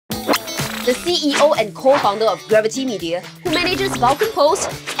the CEO and co-founder of Gravity Media, who manages Vulcan Post,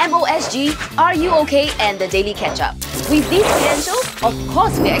 MOSG, Are You OK, and The Daily Catch-Up. With these credentials, of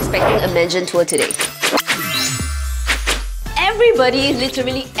course we're expecting a mention tour today. Everybody,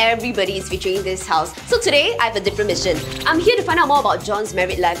 literally everybody is featuring this house. So today, I have a different mission. I'm here to find out more about John's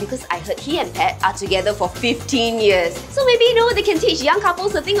married life because I heard he and Pat are together for 15 years. So maybe, they can teach young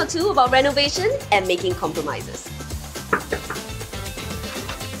couples a thing or two about renovation and making compromises.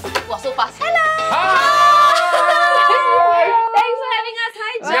 Wow, so fast. Hello! Hi! Thanks for having us.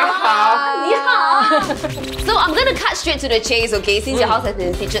 Hi, John. Ni hao. So I'm gonna cut straight to the chase, okay? Since your house has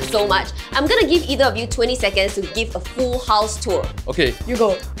been featured so much, I'm gonna give either of you 20 seconds to give a full house tour. Okay. You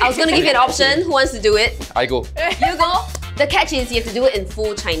go. I was gonna give you an option. Who wants to do it? I go. You go. The catch is you have to do it in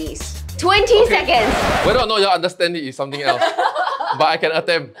full Chinese. 20 seconds. Whether or not you understand it is something else. But I can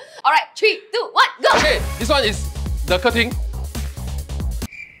attempt. Alright, 3, 2, 1, go! Okay, this one is the curtain.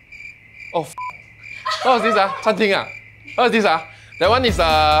 Oh, what was this? Chanting. What was this? That one is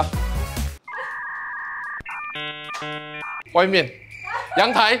外面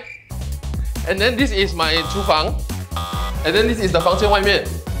阳台 and then this is my 厨房 and then this is the 房间外面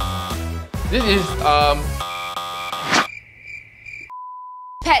this is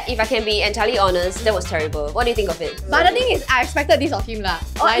Pat, if I can be entirely honest, that was terrible. What do you think of it? But the thing is, I expected this of him lah.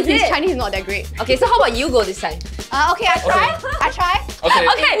 Like, his Chinese is not that great. Okay, so how about you go this time? Okay, I try. I try. Okay.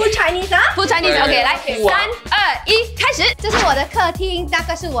 Okay. Full Chinese Full Chinese. Okay, 来，3、2、1，开始。这是我的客厅，那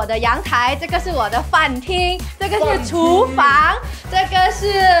个是我的阳台，这个是我的饭厅，这个是厨房，这个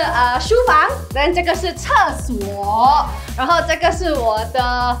是书房，然后这个是厕所，然后这个是我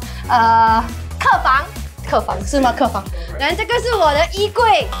的客房。客房是吗？客房。然后这个是我的衣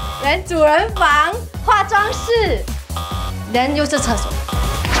柜，然后主人房、化妆室，然后又是厕所。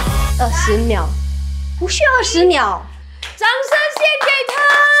20秒，不需要20秒。掌声献给他！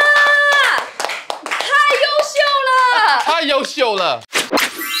太优秀了！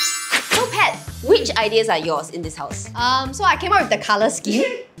 So Pat, which ideas are yours in this house? So I came up with the color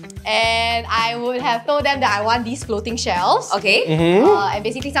scheme, and I would have told them that I want these floating shelves. Okay. And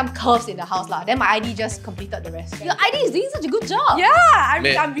basically some curves in the house lah. Then my ID just completed the rest. Your ID is doing such a good job. Yeah, I'm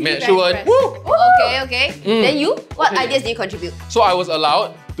really very impressed. Okay. Then you? What ideas did you contribute? So I was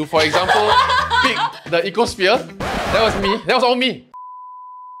allowed to, for example, pick the ecosphere. That was me. That was all me.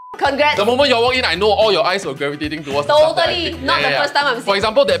 Congrats. The moment you walk in, I know all your eyes were gravitating towards the stuff that I picked. Not the first time I'm seeing. For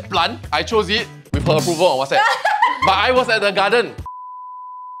example, that plant, I chose it with her approval on WhatsApp. But I was at the garden.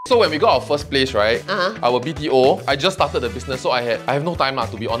 So when we got our first place, right, our BTO, I just started the business, so I have no time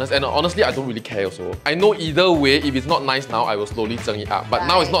to be honest. And honestly, I don't really care also. I know either way, if it's not nice now, I will slowly zeng it up. But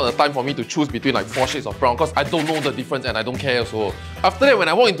now it's not the time for me to choose between like 4 shades of brown because I don't know the difference and I don't care also. After that, when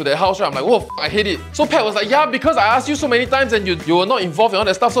I walk into the house, right, I'm like, whoa, I hate it. So Pat was like, yeah, because I asked you so many times and you were not involved in all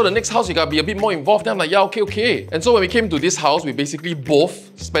that stuff, so the next house you gotta be a bit more involved. Then I'm like, yeah, okay. And so when we came to this house, we basically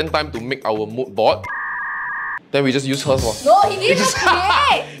both spent time to make our mood board. Then we just use hers for. No, he didn't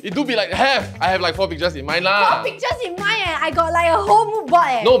create. It do be like I have like 4 pictures in mind lah. 4 pictures in mind I got like a whole mood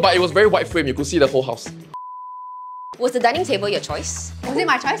board No, but it was very wide frame. You could see the whole house. Was the dining table your choice? Was it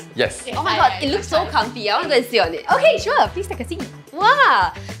my choice? Yes. Oh my god, it looks so comfy. I want to go and sit on it. Okay, sure. Please take a seat.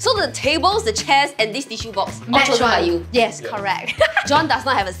 Wow. So the tables, the chairs, and this tissue box all chosen by you. Yes, correct. John does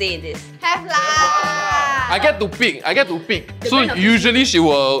not have a say in this. Have lah. I get to pick. So usually she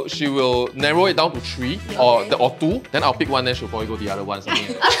will narrow it down to 3 or 2. Then I'll pick one. Then she'll probably go the other one. Something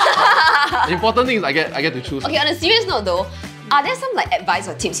like that. The important thing is I get to choose. Okay, on a serious note though, are there some like advice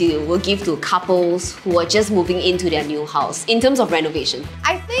or tips you will give to couples who are just moving into their new house in terms of renovation?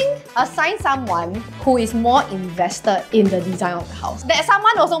 I think assign someone who is more invested in the design of the house. That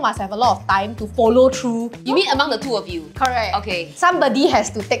someone also must have a lot of time to follow through. You mean among the two of you? Correct. Okay. Somebody has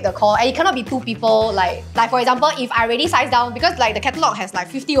to take the call and it cannot be 2 people. Like for example, if I already sized down, because like the catalogue has like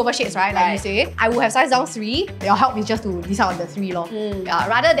 50 over shades, right? Like you say, I would have sized down 3. Your help is just to decide on the 3 lor. Yeah,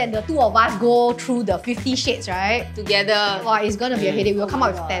 rather than the 2 of us go through the 50 shades, right? Together. Wow, it's gonna be a headache. We'll come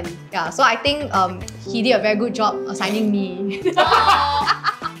up with 10. Yeah, so I think he did a very good job assigning me.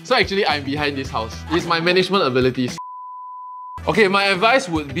 So actually, I'm behind this house. It's my management abilities. Okay, my advice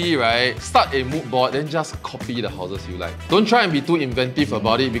would be, right, start a mood board, then just copy the houses you like. Don't try and be too inventive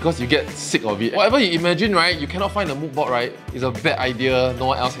about it because you get sick of it. Whatever you imagine, right, you cannot find a mood board, right, it's a bad idea. No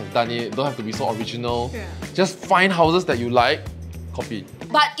one else has done it. Don't have to be so original. Yeah. Just find houses that you like, copy.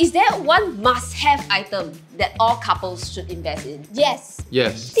 But is there one must-have item that all couples should invest in? Yes.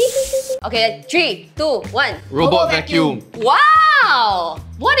 Yes. Okay, 3, 2, 1. Robot vacuum. Wow!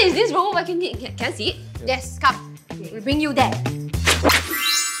 What is this robot vacuum? Can I see it? Yes, come. We'll bring you there.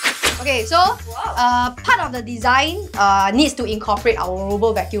 Okay, so part of the design needs to incorporate our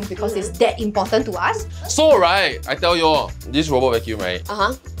robot vacuum because it's that important to us. So right, I tell you all, this robot vacuum, right?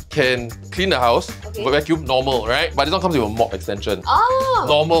 Can clean the house, vacuum normal, right? But this one comes with a mop extension. Oh.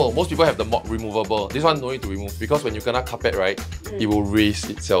 Normal. Most people have the mop removable. This one no need to remove because when you kena carpet, right, it will raise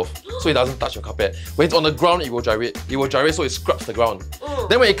itself. So it doesn't touch your carpet. When it's on the ground, it will gyrate. It will gyrate so it scrubs the ground.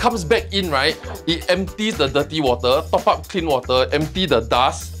 Then when it comes back in, right, it empties the dirty water, top up clean water, empty the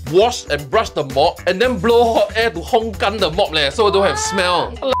dust, wash and brush the mop, and then blow hot air to hong gan the mop so it don't have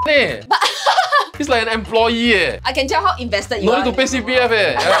smell. He's like an employee. I can tell how invested you No are. need to pay CPF.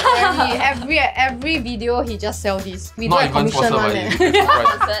 Every video he just sells this. We Not don't have even commission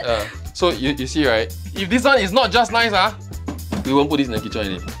sponsored, one. So you see, right? If this one is not just nice, we won't put this in the kitchen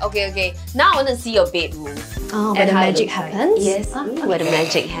anymore. Okay. Now I want to see your bedroom. Oh, where the magic happens? Yes, where the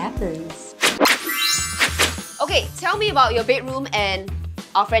magic happens. Okay, tell me about your bedroom and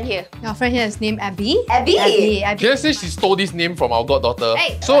our friend here. Our friend here is named Abby. Abby? Can I say she stole this name from our goddaughter?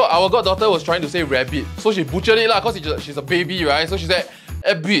 Hey. So our goddaughter was trying to say rabbit. So she butchered it because she's a baby, right? So she said,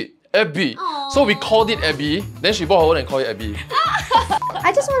 Abby. Aww. So we called it Abby. Then she bought her own and called it Abby.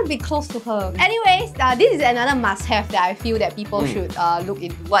 I just want to be close to her. Anyways, this is another must-have that I feel that people should look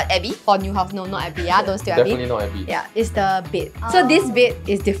into. What, Abby? For new house. No, not Abby. Don't steal Abby. Definitely not Abby. Yeah, it's the bed. So this bed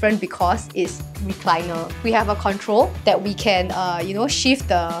is different because it's recliner. We have a control that we can, shift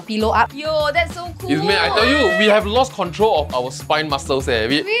the pillow up. Yo, that's so cool. I tell you, we have lost control of our spine muscles.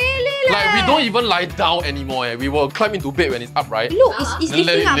 Really? Like we don't even lie down anymore. We will climb into bed when it's up, right? Look, it's Then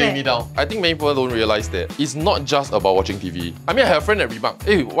lifting up. lay me down. I think many people don't realize that it's not just about watching TV. I mean, I have a friend that remarked,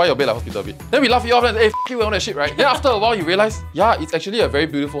 hey, why your bed like hospital bed? Then we laugh it off and say, hey, f you, we want that shit, right? Then after a while, you realize, yeah, it's actually a very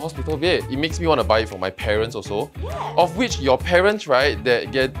beautiful hospital bed. It makes me want to buy it for my parents also. Yeah. Of which your parents, right, they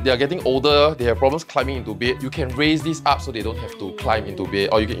are getting older, they have problems climbing into bed. You can raise this up so they don't have to climb into bed.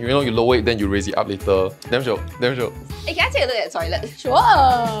 Or you lower it, then you raise it up later. Damn sure. Hey, can I take a look at the toilet? Sure.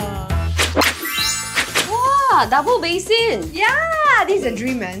 Wow, double basin. Yeah, this is a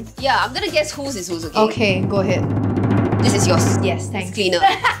dream, man. Yeah, I'm gonna guess whose is whose, okay? Okay, go ahead. This is yours. Yes, thanks. It's cleaner.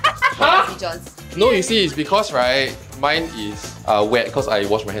 Huh? John's. No, you see, it's because, right, mine is wet because I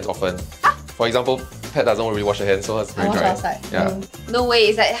wash my hands often. For example, Pat doesn't really wash her hands, so it's very dry. Outside. Yeah. No way,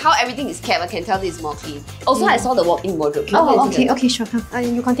 it's like how everything is kept, I can tell this is more clean. Also, I saw the walk-in wardrobe. Okay, sure.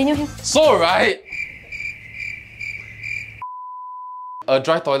 You continue here. So, right, a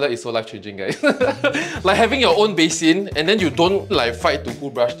dry toilet is so life-changing, guys. Like having your own basin and then you don't like fight to who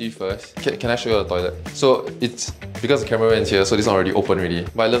brushed teeth first. Can I show you the toilet? So it's because the cameraman is here, so this one already open already.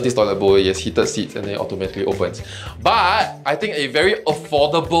 But I love this toilet bowl. It has heated seats and then it automatically opens. But I think a very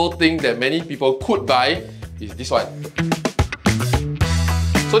affordable thing that many people could buy is this one.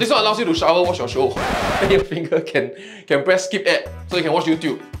 So this one allows you to shower, watch your show. And your finger can press skip ad, so you can watch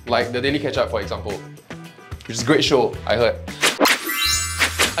YouTube, like the Daily Catch Up, for example. Which is a great show, I heard.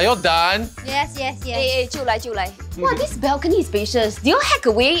 Are y'all done? Yes. Hey, 就来. Wow, this balcony is spacious. Do you hack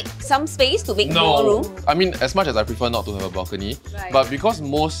away some space to make more room? I mean, as much as I prefer not to have a balcony, but because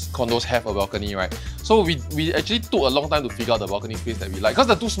most condos have a balcony, right? So we actually took a long time to figure out the balcony space that we like. Because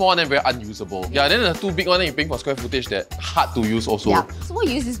the too small one and very unusable. Yeah, then the too big one, then you paying for square footage that hard to use also. Yeah. So what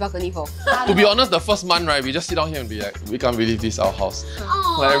do you use this balcony for? To be honest, the first month, right, we just sit down here and be like, we can't believe this is our house.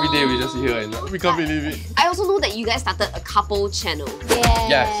 Aww. Like every day we just sit here and like, we can't believe it. I also know that you guys started a couple channel.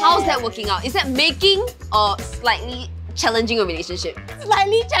 Yes. How's that working out? Is that making or slightly challenging a relationship?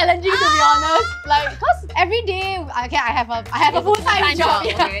 Slightly challenging, to be honest. Like, cause every day, I have a full-time job.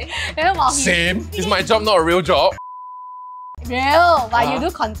 Okay. Same. Is my job not a real job? Real, but you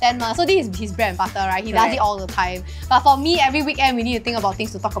do content so this is his bread and butter, right? He does it all the time. But for me, every weekend we need to think about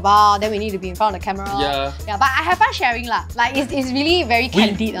things to talk about. Then we need to be in front of the camera. Yeah, but I have fun sharing lah. Like it's really very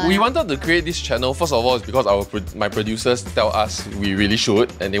candid. We wanted to create this channel. First of all, it's because my producers tell us we really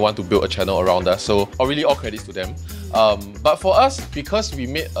should, and they want to build a channel around us. So really all credits to them. But for us, because we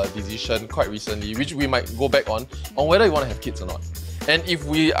made a decision quite recently, which we might go back on whether we want to have kids or not. And if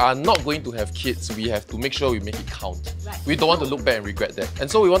we are not going to have kids, we have to make sure we make it count. We don't want to look back and regret that. And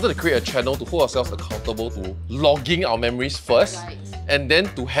so we wanted to create a channel to hold ourselves accountable to logging our memories first, and then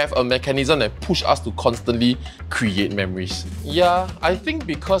to have a mechanism that push us to constantly create memories. Yeah, I think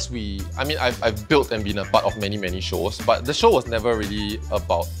because I've built and been a part of many shows, but the show was never really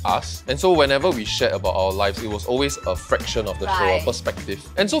about us. And so whenever we shared about our lives, it was always a fraction of the show, a perspective.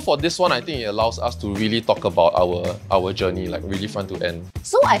 And so for this one, I think it allows us to really talk about our journey, like really front to end.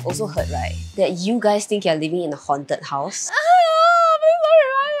 So I've also heard, right, that you guys think you're living in a haunted house. Please don't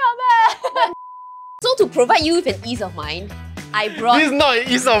remind me of that. So to provide you with an ease of mind, I brought... This is not an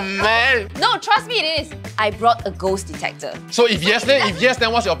Easter, man. No, trust me, it is. I brought a ghost detector. So if yes,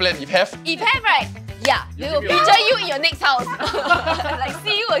 then what's your plan? If have? If have, right? Yeah, we will picture you in your next house. Like,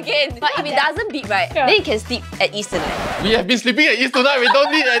 see you again. But if it doesn't beep, right, then you can sleep at East tonight. We have been sleeping at East tonight. We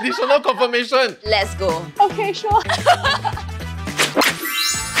don't need additional confirmation. Let's go. Okay, sure.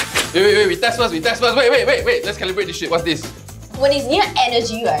 Wait, we test first, Wait, let's calibrate this shit. What's this? When it's near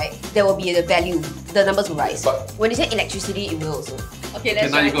energy, right, there will be the value. The numbers will rise. But when it's near electricity, it will also. Okay,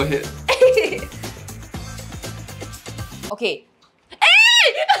 let's now you go ahead. Okay.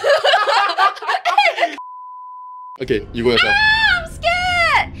 Okay, you go yourself. I'm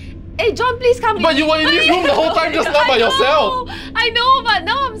scared! Hey, John, please come with me. But you were in this room the whole time just now by yourself. I know, but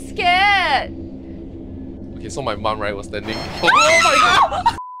now I'm scared. Okay, so my mom, right, was standing. Oh my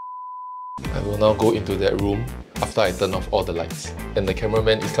god! I will now go into that room after I turn off all the lights. And the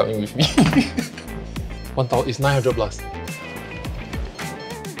cameraman is coming with me. 1,000 is 900 plus.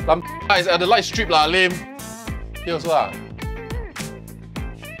 It's at the light strip lah, lame. Here also lah.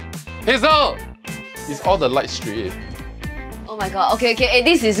 Hazel! It's all the light strip. Oh my god, okay, hey,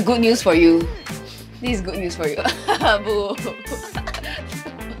 this is good news for you. This is good news for you. Boo.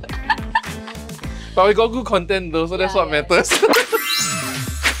 But we got good content though, so that's what matters.